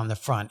package on the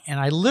front. And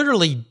I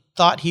literally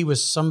thought he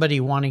was somebody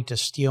wanting to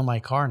steal my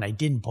car, and I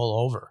didn't pull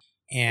over.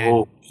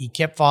 And he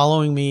kept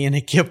following me, and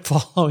it kept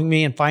following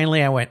me. And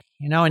finally I went,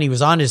 and he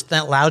was on his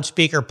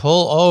loudspeaker,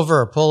 pull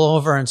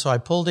over. And so I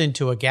pulled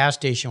into a gas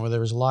station where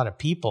there was a lot of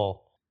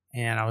people.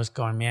 And I was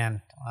going,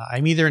 man,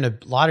 I'm either in a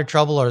lot of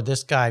trouble or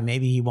this guy,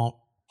 maybe he won't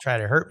try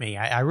to hurt me.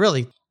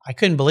 I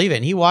couldn't believe it.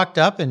 And he walked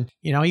up and,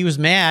 he was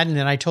mad. And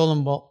then I told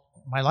him, well,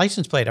 my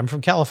license plate, I'm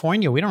from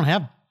California. We don't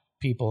have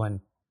people in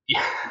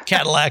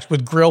Cadillacs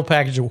with grill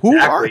packages. Who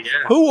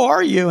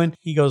are you? And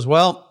he goes,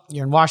 well,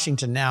 you're in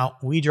Washington now.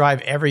 We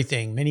drive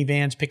everything,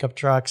 minivans, pickup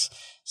trucks,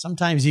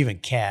 sometimes even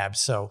cabs.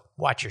 So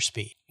watch your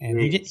speed.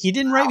 And he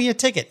didn't write me a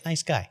ticket.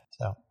 Nice guy.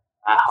 So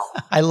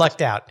I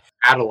lucked out.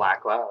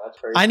 Cadillac. Wow, that's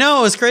crazy. I know,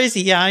 it was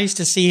crazy. Yeah, I used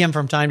to see him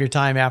from time to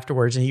time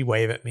afterwards, and he'd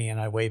wave at me, and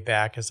I waved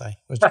back as I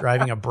was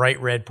driving a bright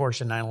red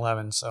Porsche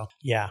 911. So,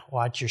 yeah,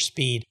 watch your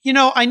speed.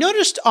 I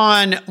noticed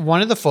on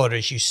one of the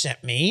photos you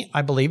sent me,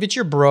 I believe it's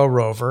your Bro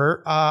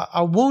Rover,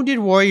 a Wounded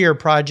Warrior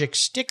Project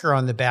sticker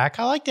on the back.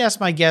 I like to ask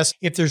my guests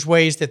if there's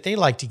ways that they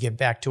like to give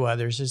back to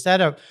others. Is that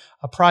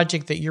a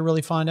project that you're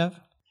really fond of?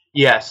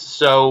 Yes.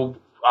 So,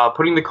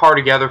 putting the car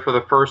together for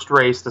the first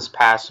race this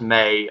past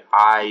May,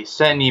 I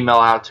sent an email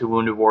out to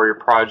Wounded Warrior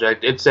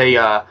Project. It's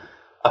a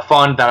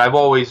fund that I've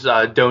always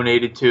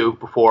donated to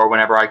before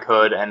whenever I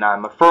could, and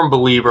I'm a firm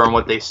believer in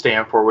what they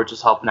stand for, which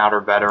is helping out our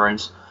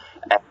veterans.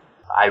 And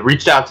I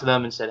reached out to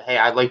them and said, hey,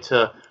 I'd like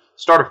to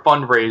start a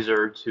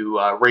fundraiser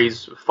to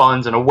raise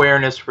funds and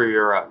awareness for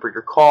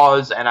your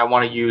cause, and I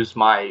want to use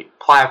my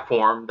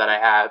platform that I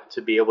have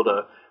to be able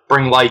to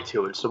bring light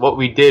to it. So what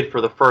we did for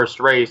the first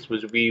race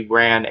was we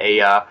ran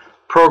a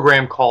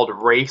program called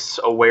Race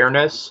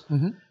Awareness.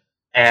 Mm-hmm.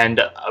 And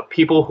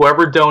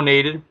whoever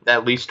donated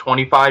at least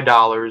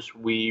 $25,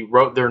 we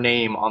wrote their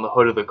name on the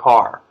hood of the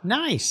car.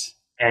 Nice.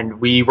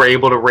 And we were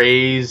able to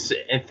raise,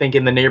 I think,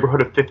 in the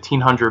neighborhood of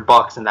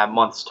 $1,500 in that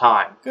month's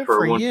time. Good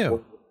for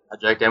you.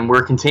 Project. And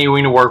we're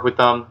continuing to work with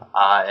them.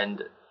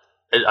 And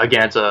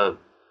again, it's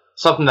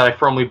something that I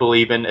firmly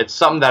believe in. It's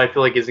something that I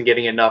feel like isn't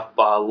getting enough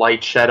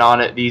light shed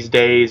on it these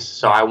days.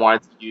 So I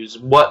wanted to use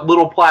what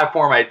little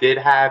platform I did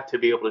have to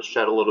be able to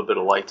shed a little bit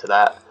of light to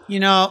that.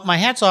 My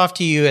hat's off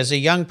to you. As a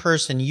young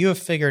person, you have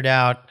figured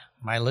out,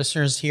 my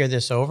listeners hear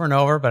this over and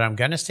over, but I'm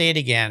going to say it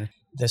again.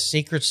 the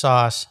secret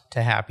sauce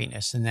to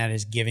happiness, and that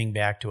is giving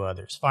back to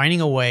others,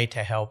 finding a way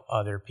to help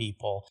other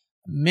people.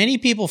 Many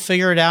people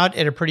figure it out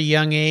at a pretty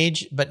young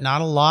age, but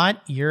not a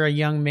lot. You're a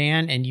young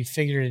man and you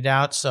figured it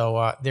out.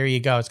 So there you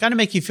go. It's got to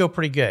make you feel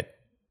pretty good.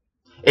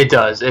 It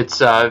does. It's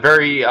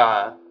very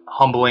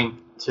humbling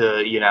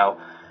to,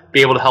 be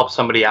able to help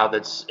somebody out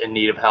that's in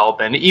need of help.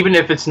 And even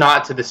if it's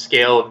not to the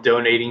scale of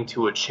donating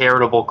to a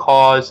charitable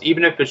cause,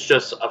 even if it's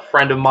just a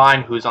friend of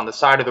mine who's on the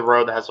side of the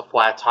road that has a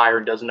flat tire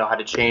and doesn't know how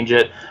to change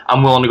it,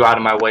 I'm willing to go out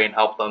of my way and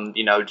help them.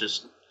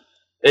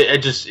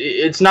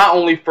 It's not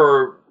only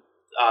for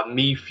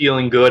me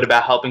feeling good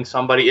about helping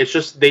somebody. It's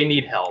just they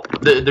need help.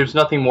 There's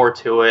nothing more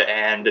to it,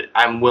 and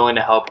I'm willing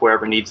to help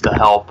whoever needs the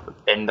help,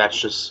 and that's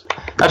just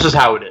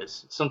how it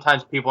is.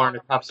 Sometimes people are in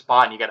a tough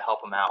spot, and you got to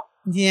help them out.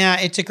 Yeah,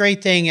 it's a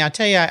great thing. I'll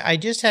tell you, I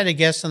just had a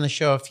guest on the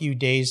show a few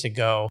days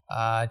ago,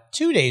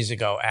 2 days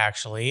ago,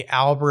 actually,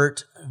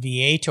 Albert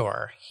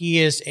Viator. He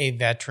is a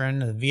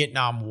veteran of the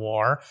Vietnam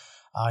War.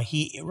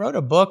 He wrote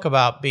a book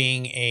about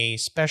being a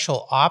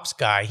special ops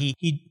guy.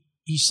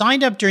 He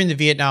signed up during the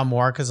Vietnam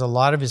War because a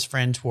lot of his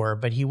friends were,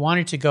 but he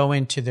wanted to go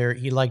into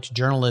he liked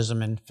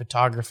journalism and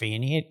photography,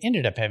 and he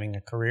ended up having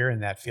a career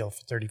in that field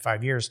for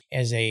 35 years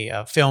as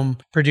a film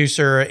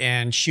producer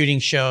and shooting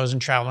shows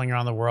and traveling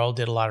around the world,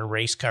 did a lot of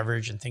race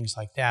coverage and things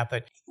like that.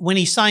 But when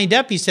he signed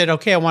up, he said,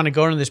 okay, I want to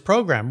go into this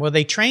program. Well,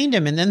 they trained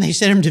him, and then they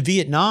sent him to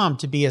Vietnam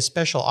to be a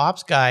special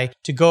ops guy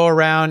to go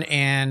around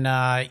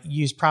and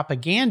use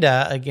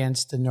propaganda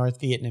against the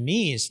North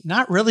Vietnamese.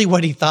 Not really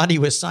what he thought he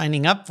was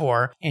signing up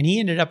for, and he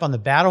ended up on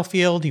the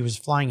battlefield. He was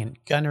flying in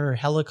gunner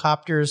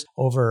helicopters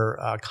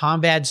over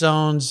combat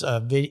zones,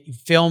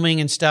 filming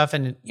and stuff,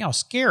 and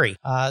scary.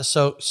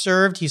 So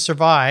he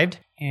survived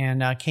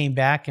and came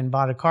back and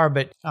bought a car.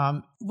 But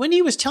when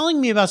he was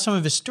telling me about some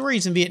of his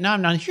stories in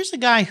Vietnam, now here's a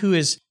guy who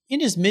is in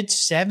his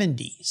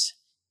mid-70s,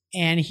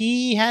 and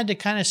he had to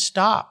kind of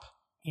stop.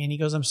 And he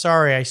goes, I'm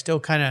sorry, I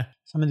still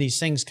some of these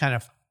things kind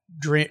of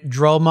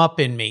drum up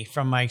in me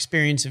from my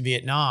experience in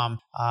Vietnam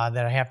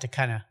that I have to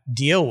kind of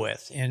deal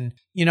with. And,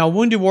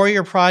 Wounded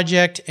Warrior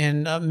Project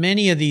and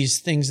many of these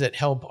things that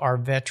help our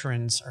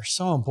veterans are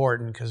so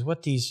important because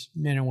what these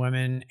men and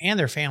women and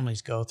their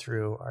families go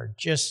through are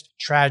just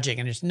tragic.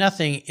 And it's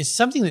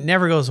something that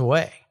never goes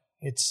away.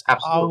 It's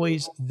Absolutely.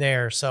 Always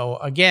there. So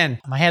again,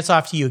 my hat's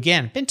off to you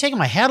again. Been taking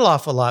my hat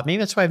off a lot. Maybe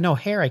that's why I have no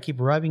hair. I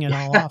keep rubbing it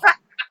all off.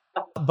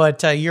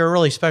 But you're a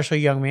really special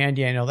young man,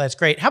 Daniel. That's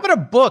great. How about a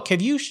book?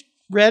 Have you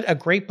read a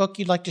great book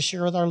you'd like to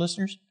share with our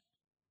listeners?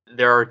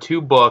 There are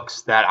two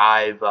books that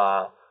I've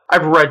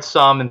read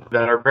some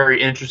that are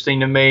very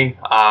interesting to me.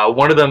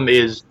 One of them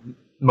is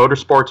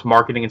Motorsports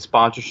Marketing and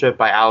Sponsorship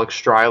by Alex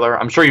Streiler.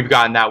 I'm sure you've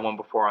gotten that one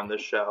before on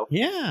this show.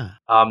 Yeah.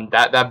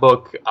 That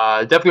book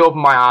definitely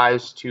opened my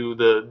eyes to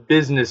the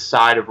business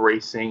side of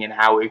racing and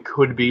how it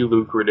could be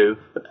lucrative.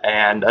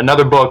 And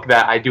another book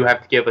that I do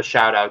have to give a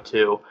shout out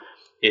to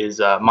is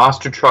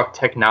Monster Truck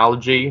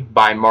Technology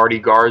by Marty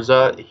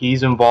Garza.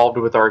 He's involved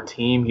with our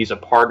team. He's a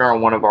partner on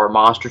one of our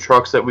monster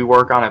trucks that we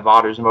work on at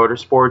Vaughters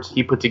Motorsports.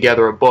 He put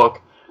together a book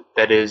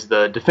that is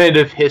the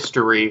definitive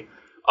history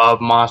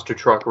of monster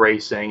truck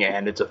racing,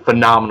 and it's a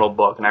phenomenal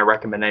book, and I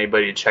recommend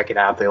anybody to check it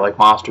out if they like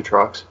monster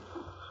trucks.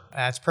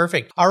 That's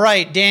perfect. All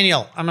right,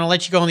 Daniel, I'm going to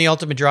let you go on the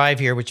ultimate drive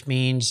here, which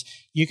means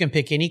you can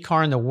pick any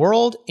car in the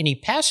world, any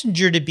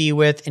passenger to be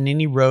with, and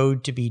any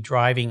road to be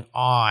driving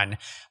on.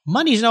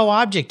 Money's no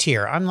object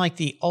here. I'm like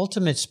the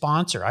ultimate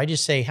sponsor. I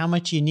just say how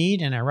much you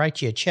need, and I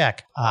write you a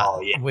check.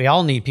 We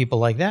all need people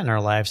like that in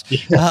our lives.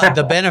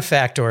 The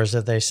benefactors,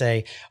 that they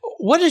say.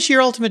 What does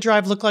your ultimate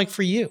drive look like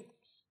for you?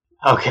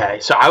 Okay,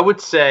 so I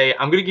would say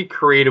I'm going to get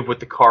creative with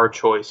the car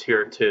choice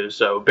here, too.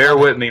 So bear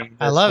with me on this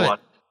one. I love it.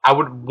 I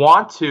would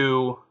want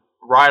to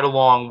ride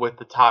along with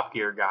the Top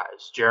Gear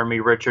guys, Jeremy,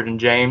 Richard, and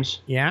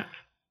James. Yeah.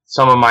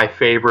 Some of my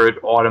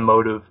favorite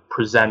automotive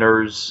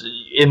presenters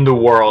in the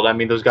world. I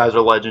mean, those guys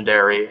are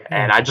legendary.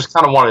 And I just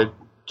kind of want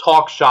to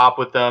talk shop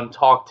with them,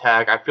 talk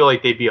tech. I feel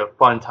like they'd be a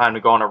fun time to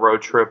go on a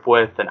road trip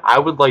with. And I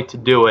would like to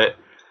do it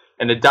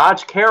in a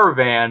Dodge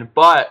Caravan,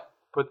 but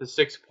put the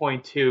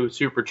 6.2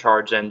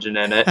 supercharged engine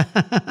in it.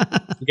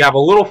 You can have a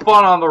little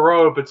fun on the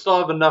road, but still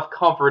have enough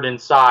comfort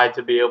inside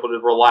to be able to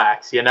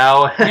relax,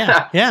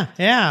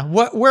 Yeah.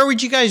 Where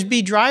would you guys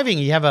be driving?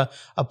 You have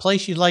a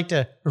place you'd like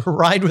to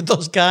ride with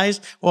those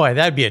guys? Boy,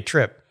 that'd be a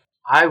trip.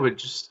 I would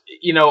just,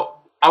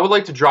 I would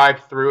like to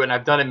drive through, and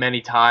I've done it many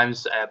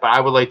times, but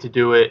I would like to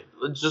do it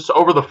just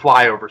over the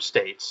flyover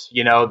states,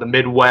 the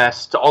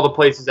Midwest, all the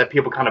places that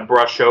people kind of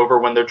brush over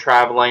when they're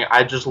traveling.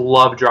 I just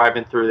love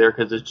driving through there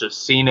because it's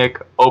just scenic,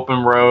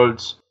 open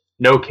roads,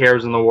 no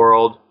cares in the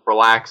world,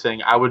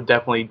 relaxing. I would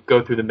definitely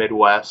go through the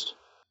Midwest.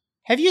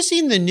 Have you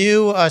seen the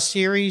new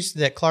series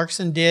that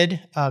Clarkson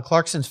did,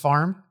 Clarkson's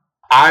Farm?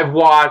 I've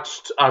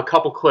watched a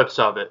couple clips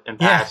of it in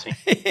passing.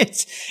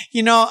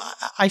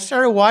 I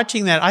started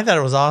watching that. I thought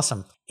it was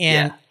awesome.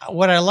 And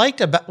what I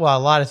liked about, a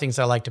lot of things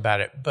I liked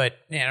about it, but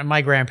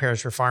my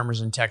grandparents were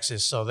farmers in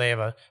Texas,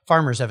 so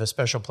farmers have a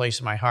special place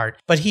in my heart.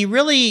 But he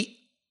really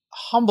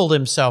humbled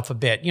himself a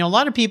bit. A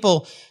lot of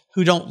people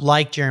who don't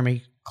like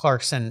Jeremy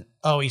Clarkson,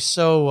 oh, he's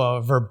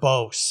so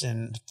verbose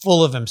and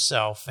full of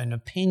himself and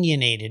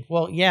opinionated.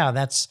 Well, yeah,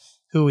 that's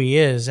who he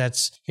is.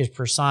 That's his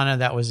persona.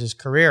 That was his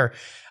career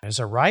as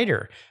a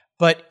writer.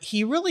 But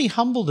he really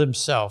humbled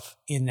himself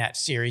in that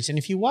series. And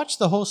if you watch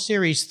the whole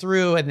series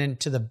through and then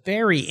to the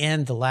very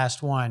end, the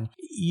last one,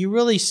 you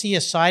really see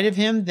a side of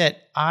him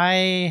that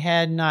I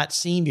had not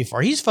seen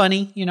before. He's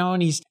funny,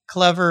 and he's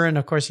clever. And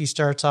of course, he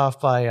starts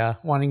off by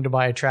wanting to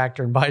buy a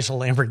tractor and buys a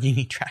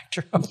Lamborghini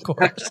tractor, of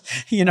course,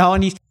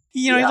 and he's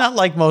not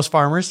like most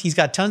farmers. He's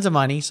got tons of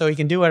money, so he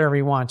can do whatever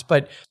he wants.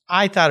 But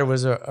I thought it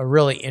was a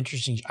really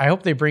interesting. I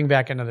hope they bring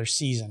back another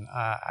season.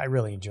 I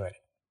really enjoyed it.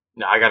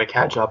 No, I got to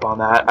catch up on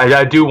that.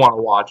 I do want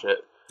to watch it.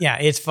 Yeah,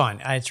 it's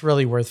fun. It's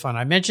really worth fun.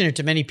 I mentioned it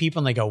to many people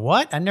and they go,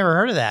 what? I never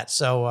heard of that.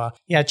 So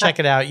check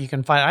it out. You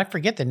can find, I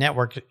forget the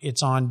network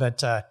it's on,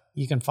 but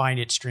you can find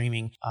it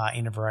streaming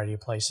in a variety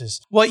of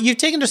places. Well, you've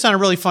taken us on a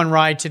really fun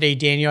ride today,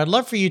 Daniel. I'd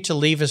love for you to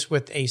leave us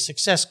with a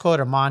success quote,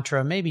 a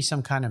mantra, maybe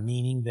some kind of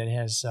meaning that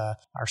has,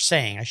 or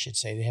saying, I should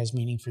say, that has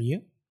meaning for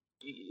you.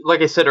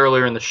 Like I said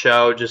earlier in the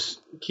show,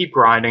 just keep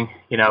grinding,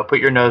 put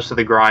your nose to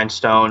the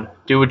grindstone,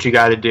 do what you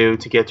got to do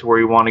to get to where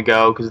you want to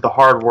go, because the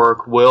hard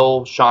work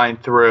will shine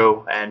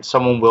through and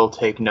someone will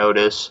take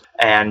notice.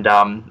 And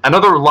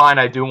another line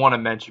I do want to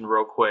mention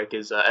real quick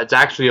is it's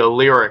actually a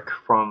lyric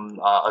from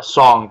a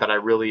song that I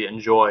really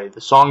enjoy. The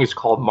song is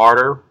called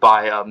Martyr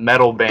by a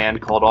metal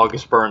band called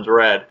August Burns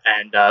Red.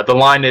 And the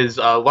line is,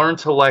 learn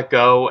to let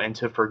go and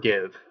to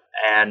forgive.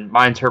 And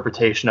my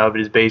interpretation of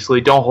it is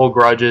basically don't hold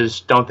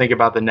grudges, don't think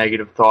about the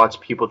negative thoughts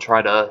people try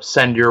to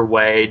send your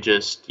way.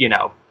 Just,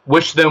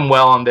 wish them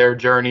well on their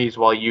journeys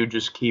while you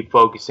just keep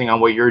focusing on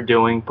what you're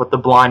doing. Put the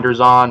blinders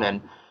on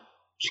and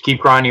just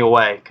keep grinding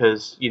away.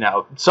 Because,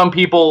 some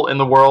people in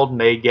the world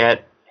may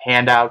get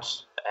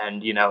handouts.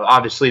 And,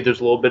 obviously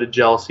there's a little bit of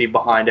jealousy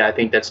behind it. I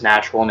think that's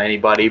natural in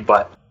anybody.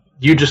 But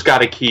you just got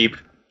to keep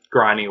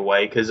grinding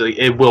away because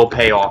it will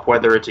pay off.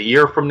 Whether it's a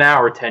year from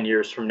now or 10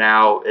 years from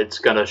now, it's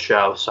going to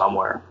show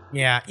somewhere.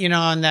 Yeah.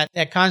 On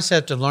that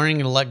concept of learning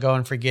to let go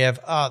and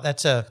forgive,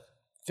 that's a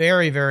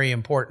very, very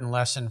important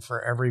lesson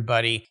for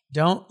everybody.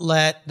 Don't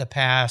let the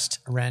past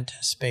rent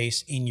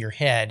space in your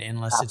head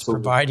unless Absolutely. It's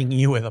providing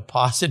you with a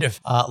positive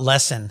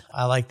lesson.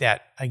 I like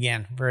that.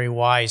 Again, very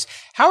wise.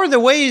 How are the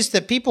ways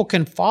that people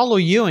can follow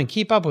you and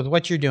keep up with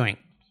what you're doing?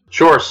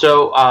 Sure.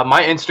 So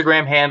my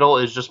Instagram handle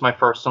is just my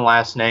first and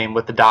last name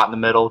with the dot in the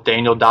middle,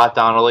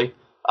 Daniel.Donnelly.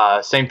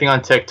 Same thing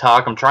on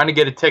TikTok. I'm trying to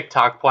get a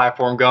TikTok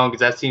platform going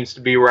because that seems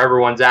to be where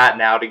everyone's at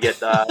now to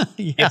get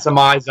get some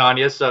eyes on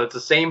you. So it's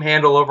the same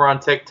handle over on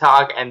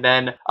TikTok. And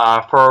then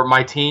for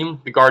my team,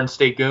 the Garden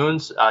State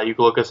Goons, you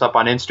can look us up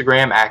on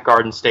Instagram at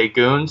Garden State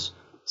Goons.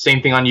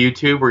 Same thing on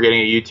YouTube. We're getting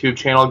a YouTube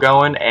channel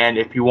going. And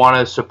if you want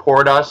to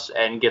support us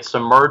and get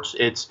some merch,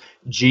 it's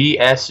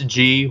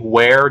gsgwear.com.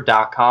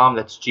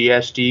 That's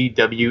gsgwear.com.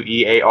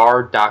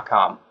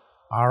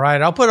 All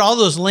right. I'll put all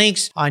those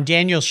links on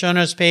Daniel's show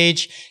notes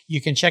page. You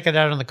can check it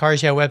out on the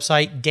Cars Yeah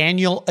website.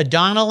 Daniel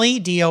Donnelly,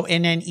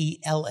 Donnelly.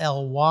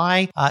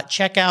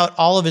 Check out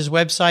all of his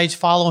websites.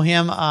 Follow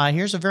him.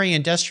 Here's a very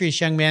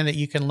industrious young man that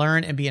you can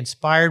learn and be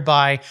inspired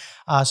by.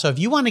 So if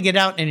you want to get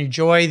out and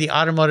enjoy the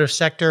automotive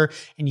sector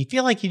and you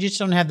feel like you just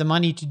don't have the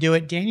money to do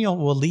it, Daniel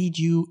will lead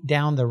you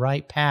down the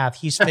right path.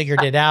 He's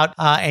figured it out,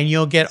 and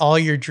you'll get all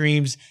your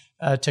dreams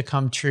to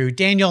come true.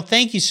 Daniel,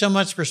 thank you so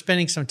much for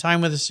spending some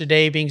time with us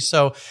today, being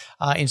so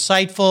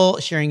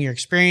insightful, sharing your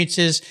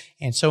experiences,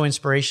 and so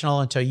inspirational.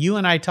 Until you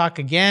and I talk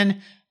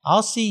again,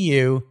 I'll see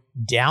you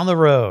down the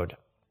road.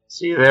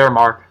 See you there,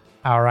 Mark.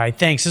 All right.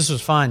 Thanks. This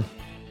was fun.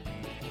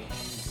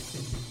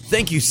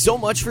 Thank you so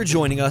much for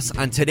joining us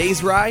on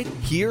today's ride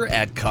here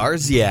at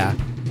Cars Yeah.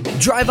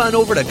 Drive on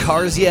over to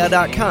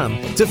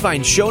carsyeah.com to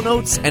find show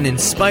notes and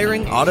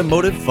inspiring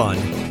automotive fun.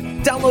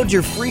 Download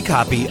your free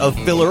copy of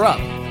Filler Up,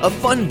 a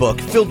fun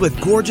book filled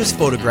with gorgeous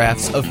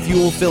photographs of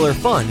fuel filler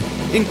fun,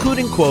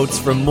 including quotes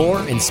from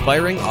more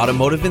inspiring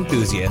automotive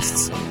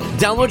enthusiasts.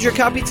 Download your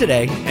copy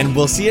today, and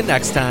we'll see you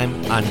next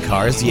time on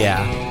Cars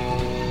Yeah.